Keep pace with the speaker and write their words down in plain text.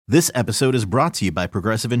This episode is brought to you by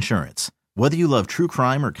Progressive Insurance. Whether you love true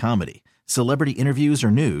crime or comedy, celebrity interviews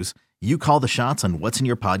or news, you call the shots on what's in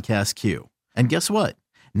your podcast queue. And guess what?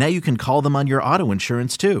 Now you can call them on your auto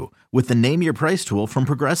insurance too with the Name Your Price tool from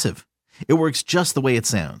Progressive. It works just the way it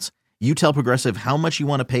sounds. You tell Progressive how much you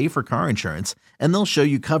want to pay for car insurance, and they'll show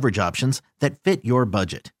you coverage options that fit your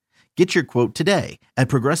budget. Get your quote today at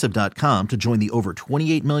Progressive.com to join the over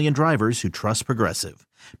 28 million drivers who trust Progressive.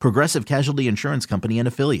 Progressive Casualty Insurance Company and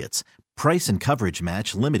Affiliates. Price and coverage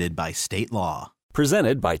match limited by state law.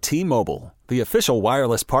 Presented by T-Mobile, the official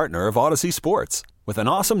wireless partner of Odyssey Sports. With an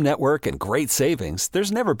awesome network and great savings,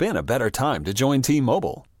 there's never been a better time to join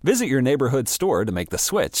T-Mobile. Visit your neighborhood store to make the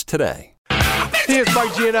switch today. He is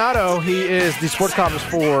Mike Giannotto. He is the sports columnist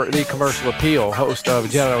for the Commercial Appeal, host of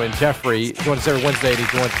Giannotto and Jeffrey. He joins us every Wednesday, and he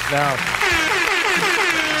joins us now.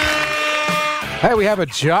 Hey, we have a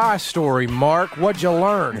Josh story, Mark. What'd you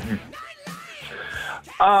learn?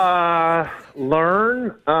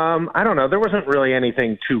 Learn? I don't know. There wasn't really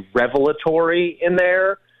anything too revelatory in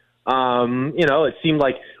there. It seemed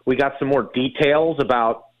like we got some more details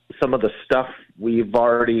about some of the stuff we've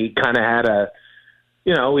already kind of had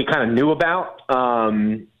we kind of knew about.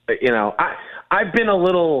 I've been a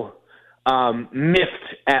little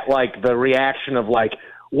miffed at like the reaction of like,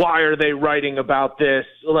 why are they writing about this?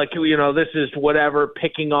 Like, this is whatever,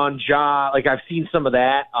 picking on Ja. Like, I've seen some of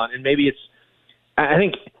that, and maybe it's. I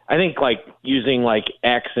think like using like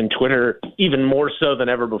X and Twitter even more so than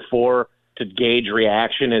ever before to gauge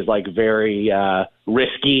reaction is like very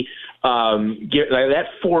risky. That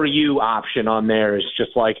For You option on there is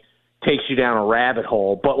just like takes you down a rabbit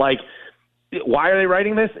hole. But like, why are they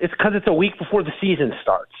writing this? It's because it's a week before the season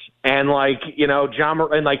starts. And like,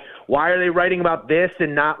 and like, why are they writing about this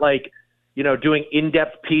and not like, doing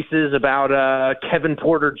in-depth pieces about Kevin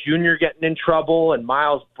Porter Jr. getting in trouble and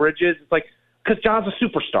Miles Bridges? It's like, because John's a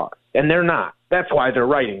superstar and they're not. That's why they're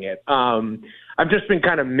writing it. I've just been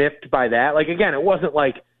kind of miffed by that. Like, again, it wasn't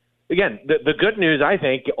like, the good news, I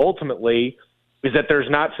think, ultimately is that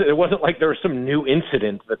it wasn't like there was some new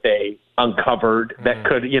incident that they uncovered that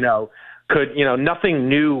could, nothing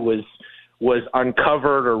new was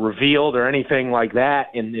uncovered or revealed or anything like that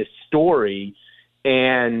in this story.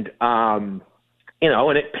 And, and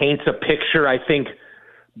it paints a picture, I think,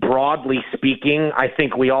 broadly speaking, I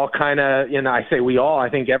think we all kind of, I say we all, I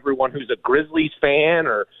think everyone who's a Grizzlies fan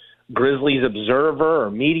or Grizzlies observer or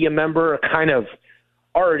media member kind of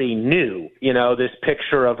already knew, this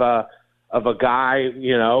picture of a guy,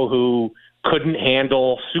 who couldn't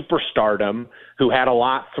handle superstardom, who had a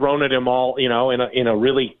lot thrown at him all, in a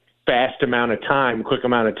really quick amount of time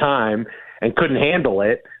and couldn't handle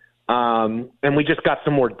it. And we just got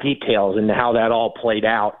some more details into how that all played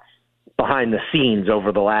out behind the scenes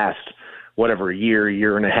over the last,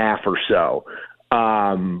 year and a half or so.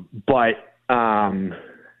 I don't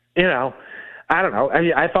know. I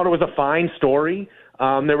mean, I thought it was a fine story.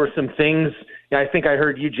 There were some things, I think I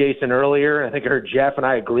heard you, Jason, earlier, and I think I heard Jeff, and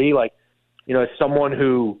I agree. Like, as someone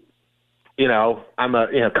who, I'm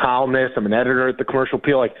a columnist, I'm an editor at the Commercial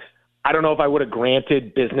Appeal. Like, I don't know if I would have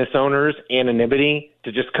granted business owners anonymity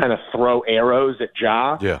to just kind of throw arrows at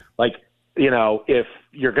Ja. Yeah. Like, if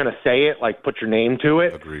you're going to say it, like put your name to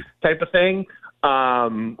it. Agreed. Type of thing,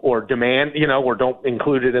 or demand, or don't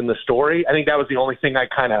include it in the story. I think that was the only thing I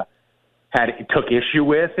kind of took issue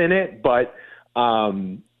with in it. But, I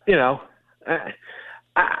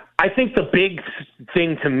think the big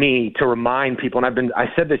thing to me to remind people, and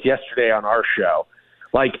I said this yesterday on our show,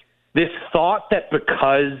 like this thought that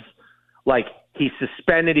because like he's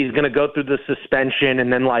suspended, he's going to go through the suspension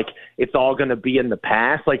and then like it's all going to be in the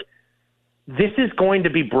past. Like, this is going to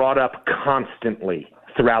be brought up constantly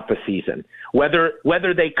throughout the season,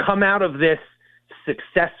 whether they come out of this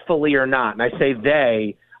successfully or not. And I say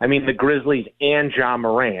they, I mean the Grizzlies and Ja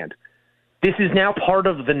Morant. This is now part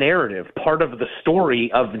of the narrative, part of the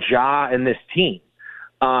story of Ja and this team.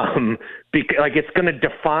 It's going to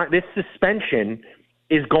define, this suspension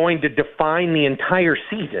is going to define the entire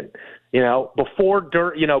season. Before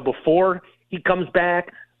he comes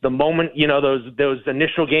back, the moment, those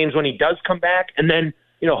initial games when he does come back, and then,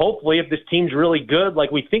 hopefully if this team's really good, like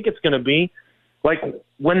we think it's going to be, like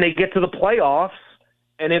when they get to the playoffs,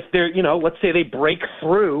 and if they're, let's say they break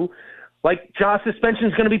through, like Ja's suspension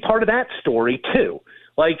is going to be part of that story too.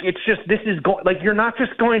 Like, it's just, you're not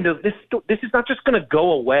just going to, this is not just going to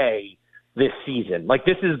go away this season. Like,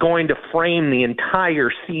 this is going to frame the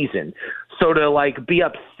entire season. So to like be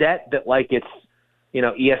upset that like it's,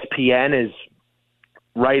 ESPN is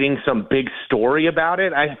writing some big story about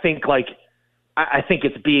it, I think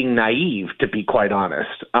it's being naive, to be quite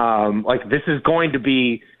honest. Like, this is going to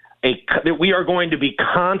be that we are going to be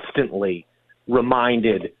constantly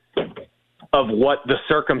reminded of what the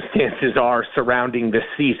circumstances are surrounding this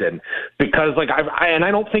season, because I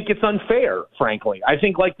don't think it's unfair, frankly. I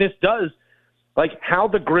think this does, how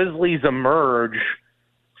the Grizzlies emerge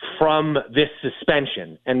from this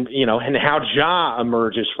suspension and how Ja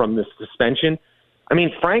emerges from this suspension. I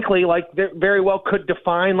mean, frankly, they very well could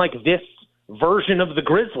define this version of the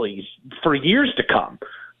Grizzlies for years to come.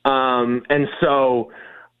 And so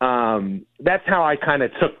that's how I kind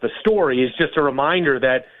of took the story, is just a reminder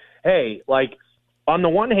that, hey, on the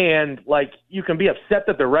one hand, you can be upset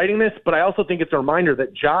that they're writing this, but I also think it's a reminder that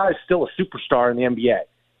Ja is still a superstar in the NBA.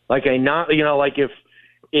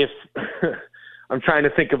 If I'm trying to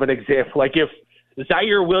think of an example, if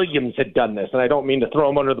Zaire Williams had done this, and I don't mean to throw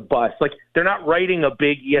him under the bus, they're not writing a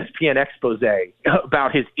big ESPN expose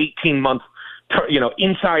about his 18-month,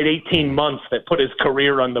 inside 18 months that put his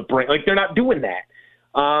career on the brink. They're not doing that.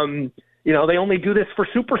 They only do this for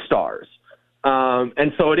superstars.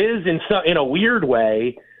 And so it is, in a weird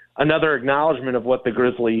way, another acknowledgement of what the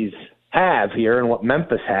Grizzlies have here and what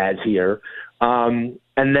Memphis has here. And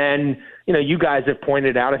then, you guys have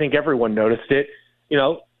pointed out, I think everyone noticed it,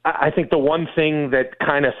 I think the one thing that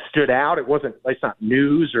kind of stood out, it's not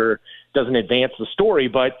news or doesn't advance the story,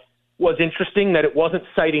 but was interesting that it wasn't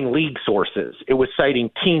citing league sources. It was citing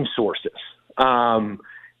team sources. And,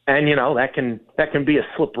 that can be a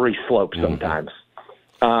slippery slope sometimes.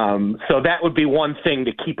 So that would be one thing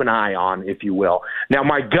to keep an eye on, if you will. Now,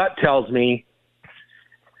 my gut tells me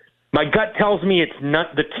it's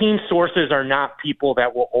not, the team sources are not people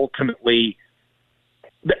that will ultimately.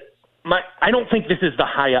 I don't think this is the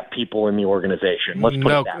high up people in the organization. Let's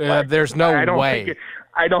put it that way. There's no way.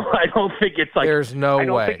 I don't think it's There's no way. I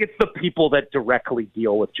don't think it's the people that directly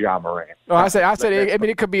deal with Ja Morant. No, I said.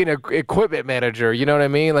 It could be an equipment manager. You know what I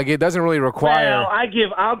mean? It doesn't really require. Well,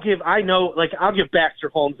 I'll give Baxter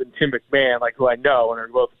Holmes and Tim McMahon, who I know and are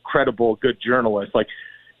both credible, good journalists.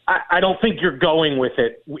 I don't think you're going with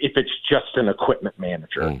it if it's just an equipment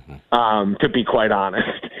manager, to be quite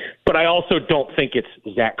honest. But I also don't think it's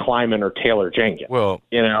Zach Kleiman or Taylor Jenkins. Well,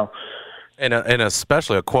 and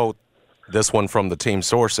especially a quote. This one from the team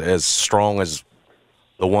source as strong as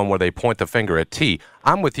the one where they point the finger at T.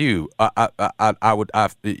 I'm with you.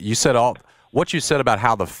 You said what you said about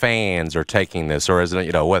how the fans are taking this, or is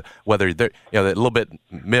it whether they're a little bit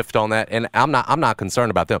miffed on that, and I'm not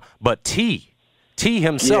concerned about them, but T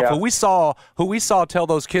himself, who we saw tell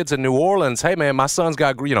those kids in New Orleans, hey man, my son's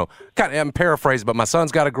got, I'm paraphrasing, but my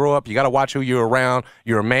son's got to grow up. You got to watch who you're around.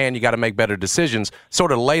 You're a man. You got to make better decisions.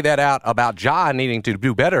 Sort of lay that out about Ja needing to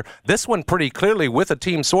do better. This one pretty clearly, with a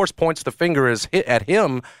team source, points the finger at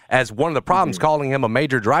him as one of the problems, calling him a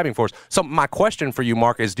major driving force. So my question for you,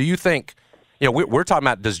 Mark, is: do you think, we're talking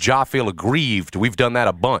about, does Ja feel aggrieved? We've done that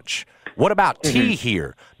a bunch. What about T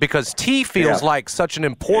here? Because T feels like such an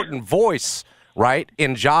important voice, right,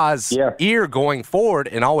 in Ja's ear going forward,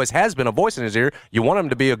 and always has been a voice in his ear. You want him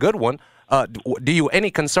to be a good one. Do you any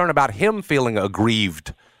concern about him feeling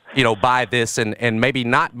aggrieved, by this and maybe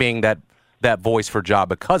not being that voice for Ja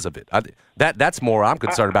because of it? That's more I'm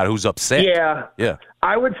concerned about. Who's upset? Yeah.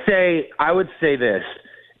 I would say this: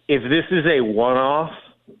 if this is a one-off,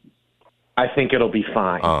 I think it'll be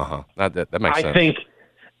fine. That makes sense.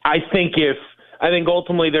 I think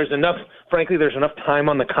ultimately there's enough. Frankly, there's enough time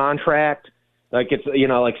on the contract. It's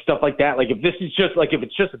stuff like that. If this is just if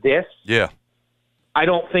it's just this, I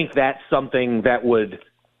don't think that's something that would.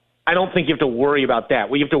 I don't think you have to worry about that.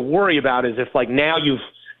 What you have to worry about is if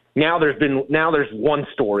now there's one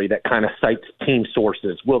story that kind of cites team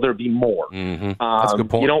sources. Will there be more? That's a good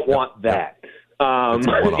point. You don't want that.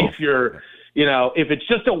 If you're, if it's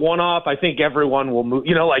just a one-off, I think everyone will move.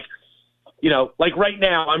 Right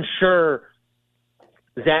now, I'm sure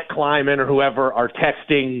Zach Kleiman or whoever are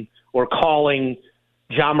texting or calling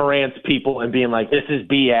Ja Morant's people and being like, "This is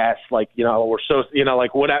BS." We're so,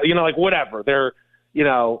 whatever.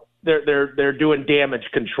 They're doing damage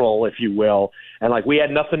control, if you will, and we had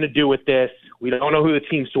nothing to do with this. We don't know who the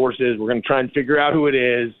team source is. We're going to try and figure out who it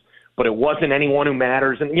is, but it wasn't anyone who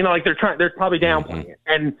matters. And they're probably downplaying it.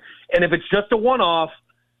 And if it's just a one-off,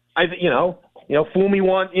 fool me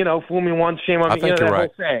once, shame on me. I think you're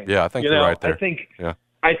right. Whole saying. Yeah, I think you're right there.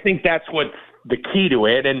 I think that's what's the key to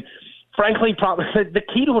it. And frankly, probably the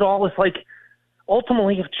key to it all is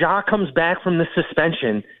ultimately, if Ja comes back from this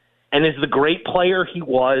suspension and is the great player he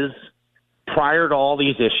was prior to all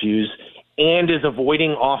these issues and is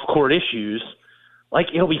avoiding off-court issues,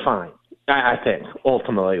 he'll be fine. I think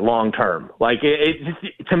ultimately, long term,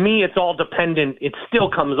 to me, it's all dependent. It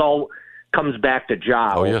still comes back to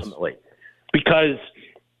Ja ultimately, because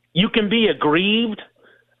you can be aggrieved,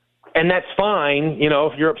 And that's fine, you know,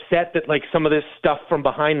 if you're upset that, like, some of this stuff from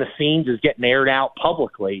behind the scenes is getting aired out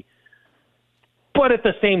publicly. But at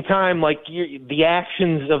the same time, like, the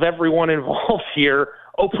actions of everyone involved here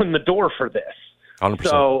open the door for this. 100%.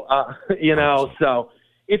 So, you know, 100%. So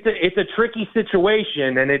it's a tricky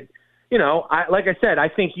situation. And, it, you know, like I said, I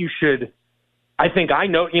think you should – I think I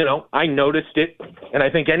noticed it. And I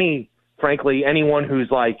think frankly, anyone who's,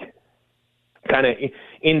 like, kind of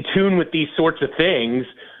in tune with these sorts of things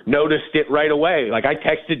 – noticed it right away. Like, I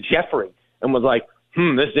texted Jeffrey and was like,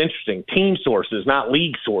 this is interesting. Team sources, not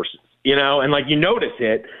league sources, you know, and, like, you notice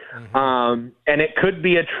it. Mm-hmm. And it could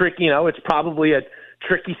be it's probably a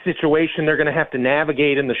tricky situation they're going to have to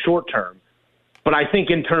navigate in the short term. But I think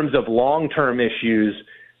in terms of long-term issues,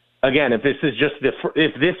 again, if this is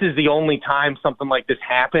the only time something like this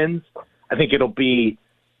happens, I think it'll be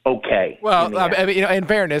okay. Well, I mean, you know, in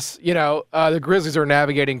fairness, you know, the Grizzlies are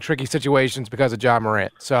navigating tricky situations because of Ja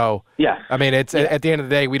Morant. So, yeah, I mean, it's at the end of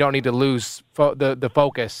the day, we don't need to lose the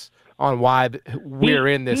focus on why we're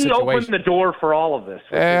in this situation. He opened the door for all of this.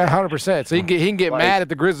 100%. So he can get mad at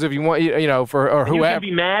the Grizzlies if you want, you know, or whoever. You can be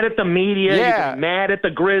mad at the media. Yeah. You can be mad at the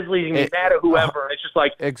Grizzlies. You can be mad at whoever. It's just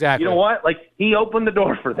like, exactly. You know what? Like, he opened the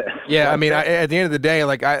door for this. Yeah, I mean, at the end of the day,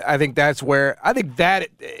 like, I think that's where – I think that's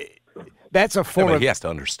a form of – he has to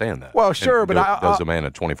understand that. Well, sure, but does a man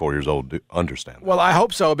at 24 years old understand that? Well, I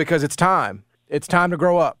hope so, because it's time. It's time to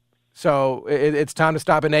grow up. So it's time to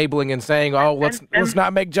stop enabling and saying, oh, let's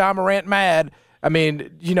not make Ja Morant mad. I mean,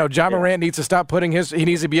 you know, Ja Morant needs to stop putting he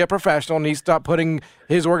needs to be a professional, and he needs to stop putting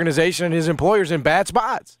his organization and his employers in bad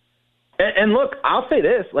spots. And look, I'll say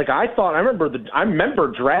this: like, I remember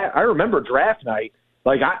draft night.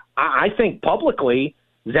 Like, I think publicly,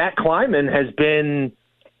 Zach Kleiman has been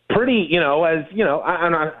pretty, you know, I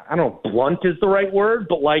don't know, blunt is the right word,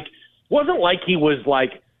 but, like, wasn't like he was,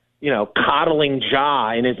 like, you know, coddling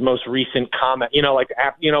Ja in his most recent comment, you know, like,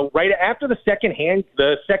 right after the second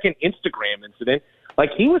Instagram incident,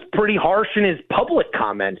 like, he was pretty harsh in his public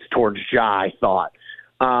comments towards Ja, I thought.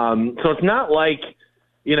 So it's not like,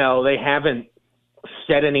 you know, they haven't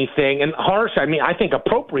said anything. And harsh, I mean, I think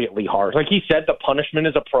appropriately harsh. Like, he said the punishment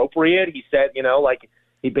is appropriate. He said, you know, like,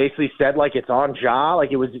 he basically said, like, it's on Ja.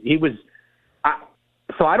 Like,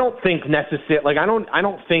 so I don't think necessarily, like, I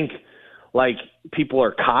don't think, like, people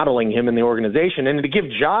are coddling him in the organization. And to give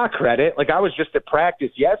Ja credit, like, I was just at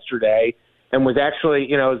practice yesterday and was actually,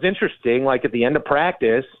 you know, it was interesting. Like, at the end of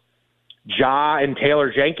practice, Ja and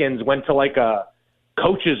Taylor Jenkins went to, like, a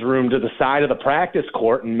coach's room to the side of the practice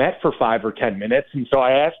court and met for 5 or 10 minutes. And so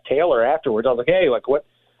I asked Taylor afterwards, I was like, hey, like, what,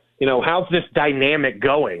 you know, how's this dynamic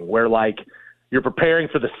going where, like, you're preparing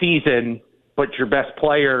for the season, but your best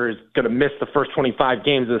player is going to miss the first 25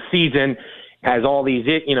 games of the season, has all these,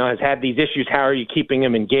 you know, has had these issues. How are you keeping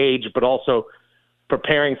him engaged, but also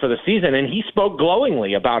preparing for the season? And he spoke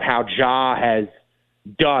glowingly about how Ja has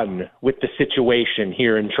done with the situation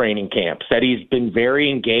here in training camp. Said he's been very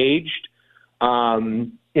engaged,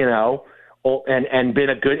 you know, and been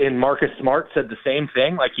a good. And Marcus Smart said the same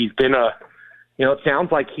thing. Like, he's been it sounds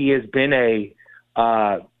like he has been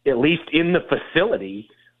at least in the facility.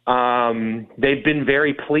 They've been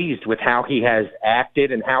very pleased with how he has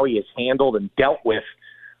acted and how he has handled and dealt with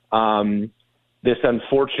this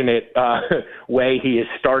unfortunate way he is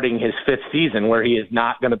starting his 5th season, where he is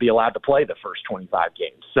not going to be allowed to play the first 25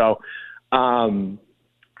 games. So,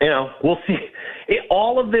 you know, we'll see.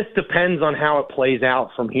 All of this depends on how it plays out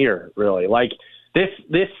from here, really. Like, this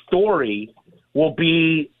story will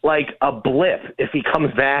be like a blip if he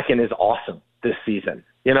comes back and is awesome this season.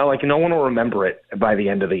 You know, like, no one will remember it by the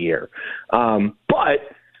end of the year. But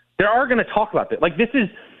they are going to talk about this. Like, this is,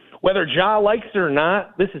 whether Ja likes it or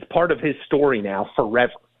not, this is part of his story now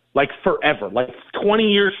forever. Like, forever. Like, 20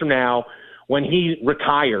 years from now when he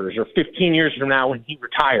retires, or 15 years from now when he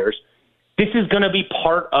retires, this is going to be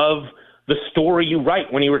part of the story you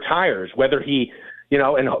write when he retires. Whether he, you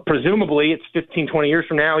know, and presumably it's 15, 20 years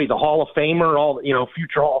from now, he's a Hall of Famer, all, you know,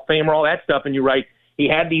 future Hall of Famer, all that stuff, and you write, he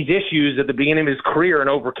had these issues at the beginning of his career and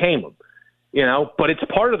overcame them, you know, but it's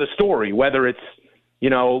part of the story, whether it's, you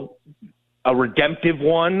know, a redemptive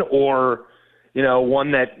one or, you know,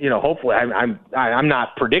 one that, you know, hopefully I'm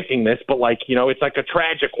not predicting this, but, like, you know, it's like a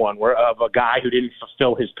tragic one of a guy who didn't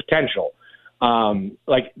fulfill his potential.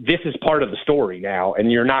 Like, this is part of the story now,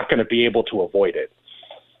 and you're not going to be able to avoid it.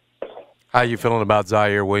 How are you feeling about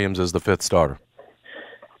Zaire Williams as the 5th starter?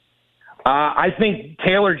 I think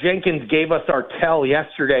Taylor Jenkins gave us our tell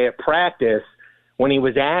yesterday at practice when he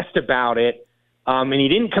was asked about it, and he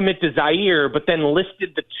didn't commit to Zaire, but then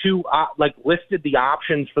listed the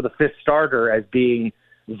options for the 5th starter as being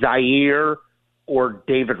Zaire or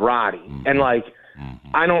David Roddy. Mm-hmm. And, like,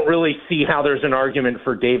 I don't really see how there's an argument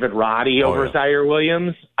for David Roddy over Zaire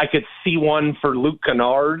Williams. I could see one for Luke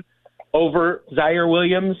Kennard over Zaire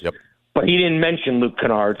Williams, but he didn't mention Luke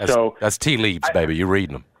Kennard. That's tea leaves, baby. You're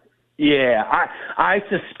reading them. Yeah, I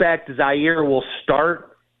suspect Zaire will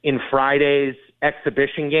start in Friday's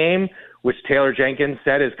exhibition game, which Taylor Jenkins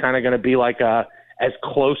said is kind of going to be like as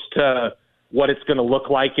close to what it's going to look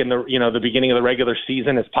like in the beginning of the regular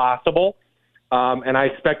season as possible. And I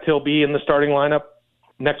expect he'll be in the starting lineup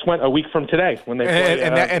a week from today when they play.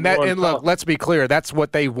 And look, let's be clear. That's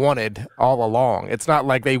what they wanted all along. It's not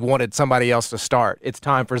like they wanted somebody else to start. It's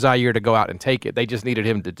time for Zaire to go out and take it. They just needed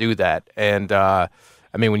him to do that. And,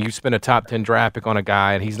 when you spend a top 10 draft pick on a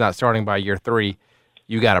guy and he's not starting by year 3,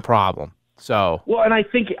 you got a problem. So well, and I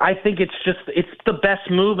think it's the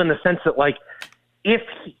best move in the sense that if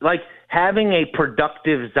having a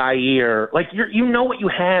productive Zaire, you know what you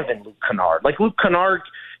have in Luke Kennard. Luke Kennard,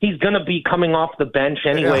 he's going to be coming off the bench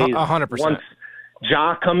anyways. 100%. Once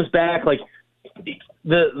Ja comes back,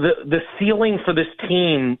 the ceiling for this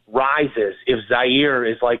team rises if Zaire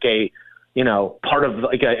is part of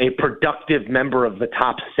a productive member of the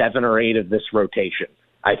top 7 or 8 of this rotation.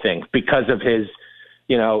 I think because of his,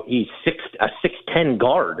 he's a 6'10"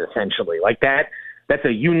 guard essentially that. That's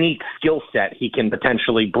a unique skill set he can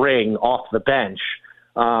potentially bring off the bench.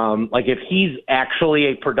 If he's actually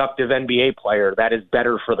a productive NBA player, that is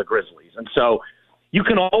better for the Grizzlies. And so you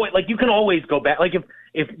can always go back.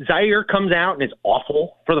 If Zaire comes out and is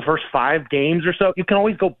awful for the first 5 games or so, you can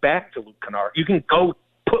always go back to Luke Kennard. You can go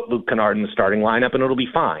put Luke Kennard in the starting lineup and it'll be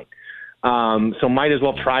fine. So might as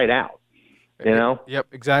well try it out. Yep,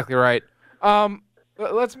 exactly right.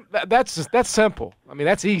 That's simple.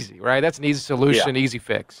 That's easy, right? That's an easy solution, easy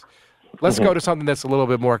fix. Let's go to something that's a little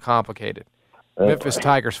bit more complicated. Memphis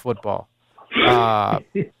Tigers football.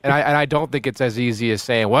 And I don't think it's as easy as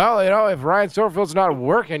saying, well, if Ryan Silverfield's not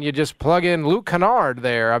working, you just plug in Luke Kennard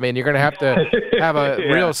there. You're going to have a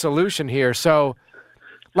real solution here. So,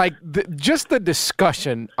 just the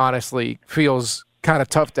discussion, honestly, feels kind of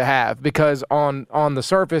tough to have because on the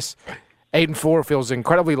surface, 8-4 feels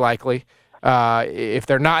incredibly likely. If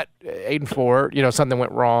they're not 8-4, something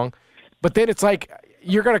went wrong. But then it's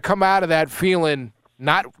you're going to come out of that feeling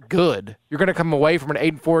not good. You're going to come away from an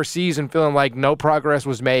 8-4 season feeling like no progress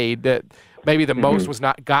was made, that maybe the most was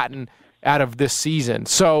not gotten out of this season.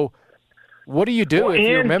 So what do you do if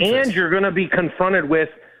you're Memphis? And you're going to be confronted with,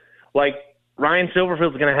 Ryan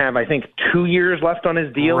Silverfield's going to have, I think, 2 years left on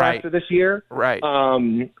his deal after this year. Right.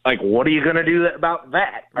 What are you going to do about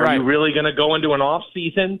that? Are you really going to go into an off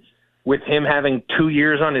season with him having 2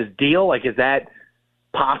 years on his deal? Is that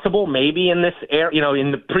possible? Maybe in this era,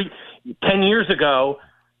 in the 10 years ago,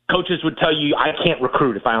 coaches would tell you, I can't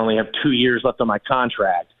recruit if I only have 2 years left on my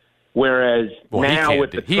contract. Whereas now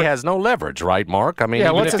he has no leverage, right, Mark?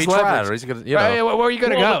 What's his leverage? He's gonna, where are you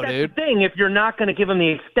going to go, that's dude? The thing, if you're not going to give him the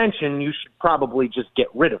extension, you should probably just get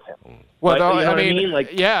rid of him. Well,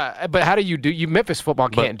 but how do you do? Memphis football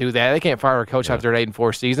can't do that. They can't fire a coach after an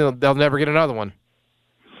 8-4 season. They'll never get another one.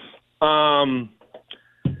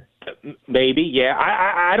 Maybe, yeah.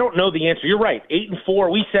 I don't know the answer. You're right. 8-4.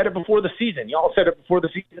 We said it before the season. Y'all said it before the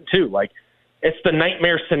season too. It's the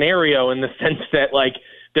nightmare scenario in the sense that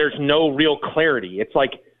there's no real clarity. It's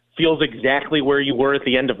feels exactly where you were at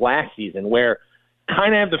the end of last season, where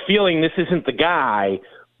kind of have the feeling this isn't the guy,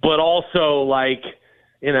 but also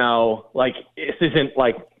this isn't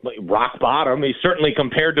rock bottom. He's certainly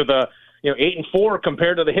compared to the 8-4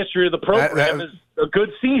 compared to the history of the program is a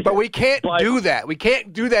good season. But we can't do that. We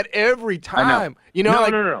can't do that every time.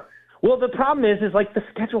 No. Well, the problem is the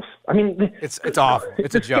schedule's. It's awful.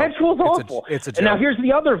 It's a joke. The schedule's awful. It's a joke. And now here's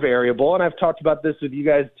the other variable, and I've talked about this with you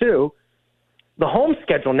guys too. The home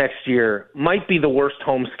schedule next year might be the worst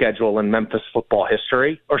home schedule in Memphis football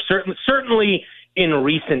history, or certainly in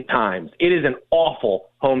recent times. It is an awful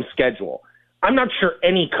home schedule. I'm not sure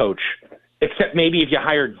any coach, except maybe if you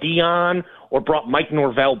hired Dion or brought Mike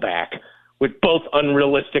Norvell back, with both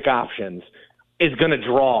unrealistic options, is going to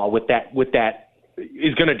draw with that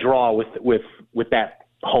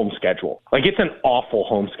home schedule. It's an awful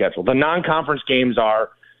home schedule. The non-conference games are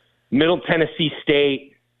Middle Tennessee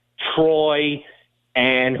State, Troy,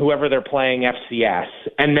 and whoever they're playing, FCS.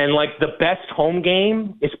 And then the best home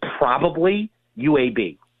game is probably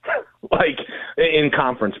UAB, in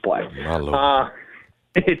conference play.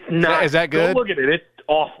 It's not. Is that good? Go look at it. It's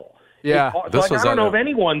awful. Yeah. I don't know if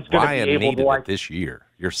anyone's going to be able to this year.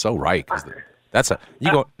 You're so right.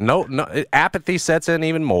 Apathy sets in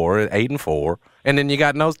even more at 8-4, and then you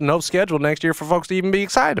got no schedule next year for folks to even be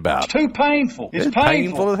excited about. It's too painful. It's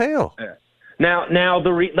painful as hell. Yeah.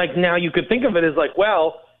 Now you could think of it as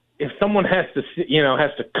if someone has to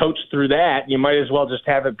coach through that, you might as well just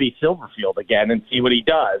have it be Silverfield again and see what he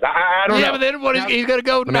does. I don't know. Yeah, but then he's going to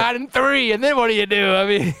go 9-3, and then what do you do? I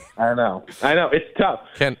mean, I know. It's tough.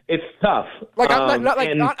 It's tough. Like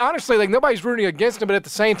honestly, like nobody's rooting against him, but at the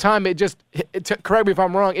same time, correct me if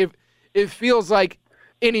I'm wrong. It feels like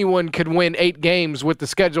anyone could win 8 games with the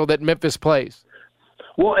schedule that Memphis plays.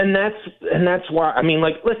 Well, and that's why. I mean,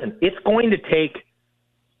 like, listen, it's going to take.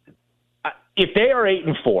 If they are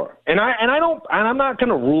 8-4, and I'm not going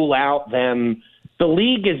to rule out them. The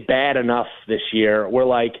league is bad enough this year where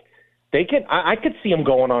like I could see them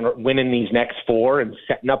going on winning these next 4 and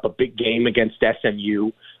setting up a big game against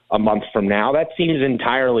SMU a month from now. That seems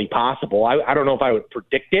entirely possible. I don't know if I would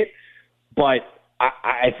predict it, but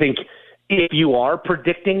I think if you are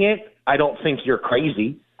predicting it, I don't think you're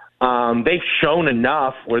crazy. They've shown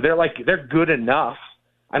enough where they're good enough.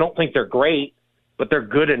 I don't think they're great, but they're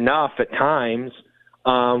good enough at times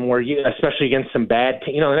where especially against some bad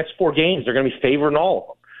teams. The next 4 games, they're going to be favoring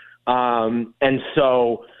all of them. And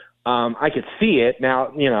so I could see it.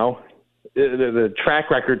 Now, the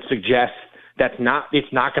track record suggests it's not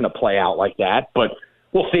going to play out like that, but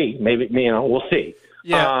we'll see. Maybe, we'll see.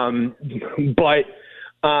 Yeah. But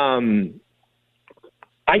I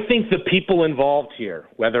think the people involved here,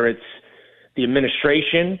 whether it's the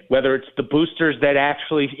administration, whether it's the boosters that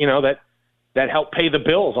actually, that help pay the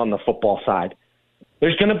bills on the football side,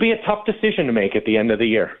 there's going to be a tough decision to make at the end of the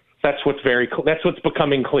year. That's what's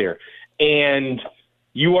becoming clear. And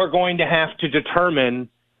you are going to have to determine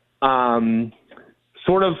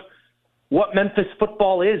sort of what Memphis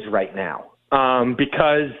football is right now.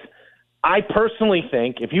 Because I personally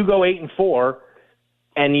think if you go 8-4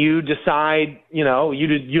 and you decide, you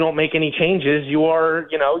don't make any changes, you're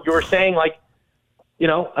saying Laird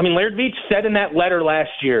Veach said in that letter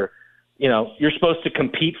last year, you're supposed to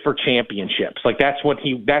compete for championships. Like that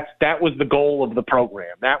was the goal of the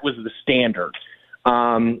program. That was the standard.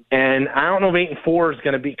 And I don't know if 8-4 is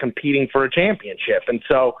going to be competing for a championship. And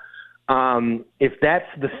so if that's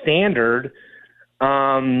the standard,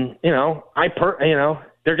 they're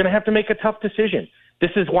going to have to make a tough decision.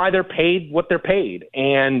 This is why they're paid what they're paid.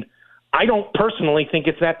 And I don't personally think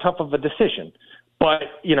it's that tough of a decision. But,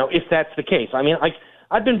 if that's the case, I mean,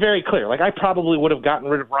 I've been very clear. Like, I probably would have gotten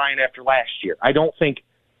rid of Ryan after last year. I don't think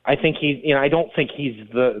he's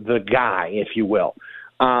the guy, if you will.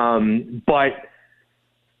 But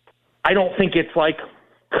I don't think it's like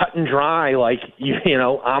cut and dry, like,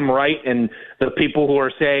 I'm right and the people who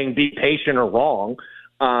are saying be patient are wrong.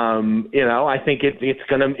 I think it's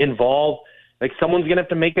going to involve, like, someone's going to have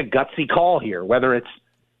to make a gutsy call here, whether it's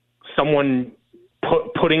someone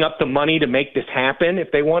putting up the money to make this happen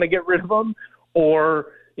if they want to get rid of him, or,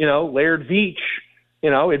 Laird Veach,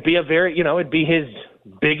 it'd be his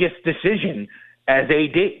biggest decision as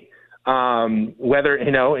AD. Whether,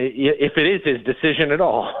 if it is his decision at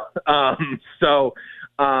all.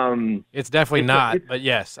 It's definitely not, but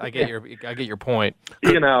yes, I get your point.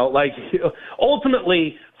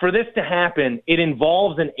 Ultimately for this to happen, it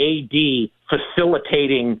involves an AD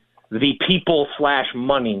facilitating the people /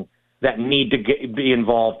 money that need to be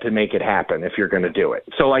involved to make it happen if you're going to do it.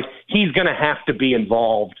 So he's going to have to be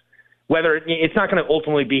involved, whether it's not going to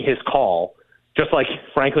ultimately be his call, just like,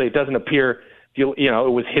 frankly, it doesn't appear it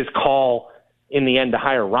was his call in the end to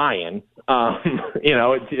hire Ryan. And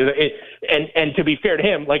to be fair to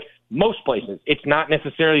him, like most places, it's not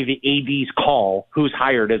necessarily the AD's call who's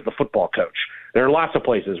hired as the football coach. There are lots of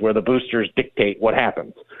places where the boosters dictate what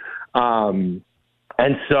happens. And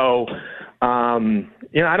so, I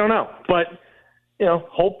don't know, but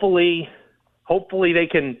hopefully they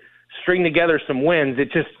can string together some wins.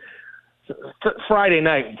 It just, Friday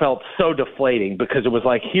night felt so deflating because it was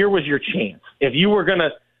like, here was your chance. If you were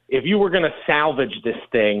gonna salvage this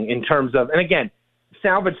thing in terms of, and again,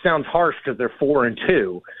 salvage sounds harsh because they're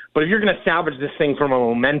 4-2, but if you're going to salvage this thing from a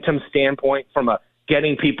momentum standpoint, from a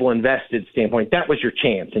getting people invested standpoint, that was your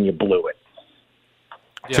chance and you blew it.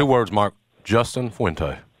 Yeah. 2 words, Mark. Justin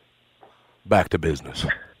Fuente. Back to business.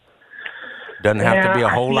 Doesn't have to be a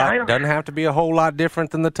whole lot. Doesn't have to be a whole lot different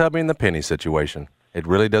than the Tubby and the Penny situation. It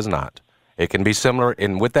really does not. It can be similar,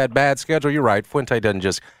 and with that bad schedule, you're right. Fuente doesn't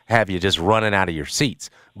just have you just running out of your seats,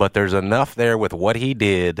 but there's enough there with what he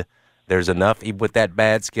did. There's enough with that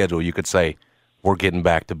bad schedule. You could say we're getting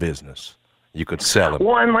back to business. You could sell him.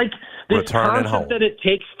 Well, and like this returning home. concept that it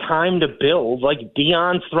takes time to build, like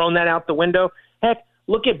Dion's thrown that out the window. Heck,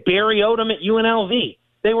 look at Barry Odom at UNLV.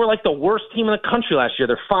 They were like the worst team in the country last year.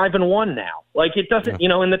 They're 5-1 now. Like it doesn't, in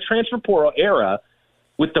the transfer portal era,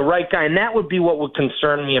 with the right guy, and that would be what would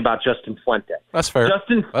concern me about Justin Fuente. That's fair.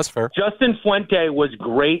 That's fair. Justin Fuente was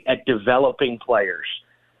great at developing players.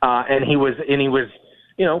 and he was,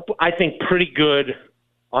 I think pretty good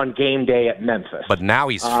on game day at Memphis. But now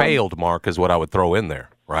he's failed, Mark, is what I would throw in there,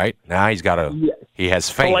 right? Now he has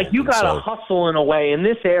failed. So, you got to hustle in a way. In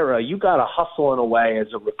this era, you got to hustle in a way as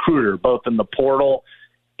a recruiter, both in the portal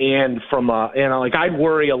and from I'd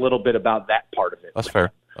worry a little bit about that part of it. That's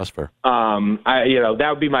fair. That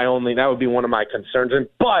would be one of my concerns.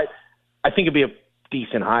 But I think it'd be a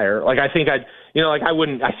decent hire. I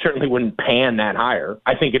certainly wouldn't pan that hire.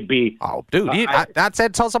 I think it'd be. Oh, dude! I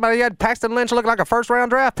told somebody he had Paxton Lynch look like a first-round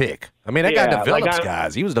draft pick. I mean, that guy develops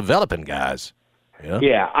guys. He was developing guys.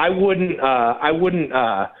 Yeah, I wouldn't.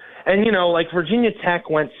 Virginia Tech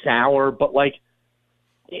went sour, but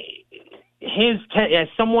as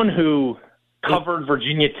someone who covered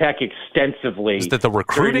Virginia Tech extensively. Is that the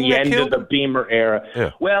recruiting during the end that killed of the Beamer era?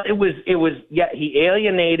 Yeah. Well, it was. He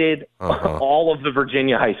alienated all of the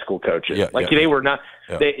Virginia high school coaches. They were not.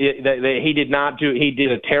 Yeah. He did not do. He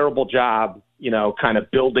did a terrible job. Kind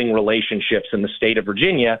of building relationships in the state of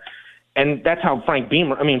Virginia, and that's how Frank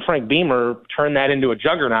Beamer turned that into a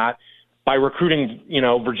juggernaut by recruiting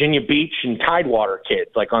Virginia Beach and Tidewater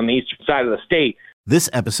kids on the eastern side of the state.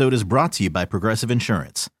 This episode is brought to you by Progressive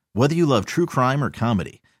Insurance. Whether you love true crime or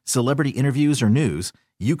comedy, celebrity interviews or news,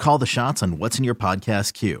 you call the shots on what's in your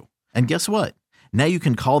podcast queue. And guess what? Now you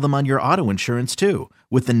can call them on your auto insurance too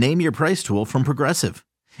with the Name Your Price tool from Progressive.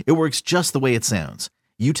 It works just the way it sounds.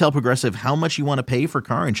 You tell Progressive how much you want to pay for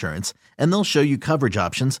car insurance, and they'll show you coverage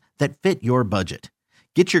options that fit your budget.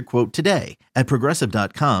 Get your quote today at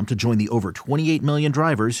Progressive.com to join the over 28 million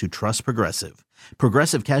drivers who trust Progressive.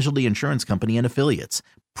 Progressive Casualty Insurance Company and Affiliates.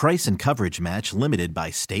 Price and coverage match limited by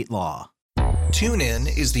state law.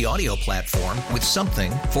 TuneIn is the audio platform with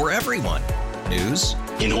something for everyone. News.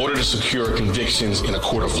 In order to secure convictions in a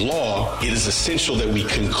court of law, it is essential that we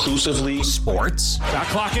conclusively. Sports. Shot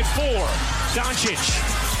clock at 4.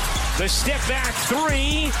 Doncic. The step back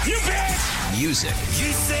 3. You bet. Music.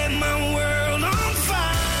 You set my world on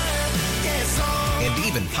fire. Yes, and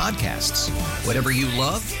even podcasts. Whatever you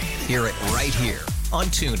love, hear it right here on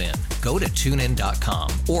TuneIn. Go to TuneIn.com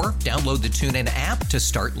or download the TuneIn app to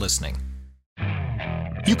start listening.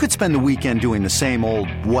 You could spend the weekend doing the same old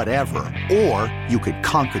whatever, or you could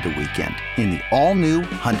conquer the weekend in the all-new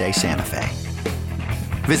Hyundai Santa Fe.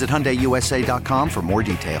 Visit HyundaiUSA.com for more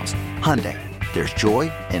details. Hyundai, there's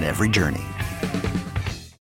joy in every journey.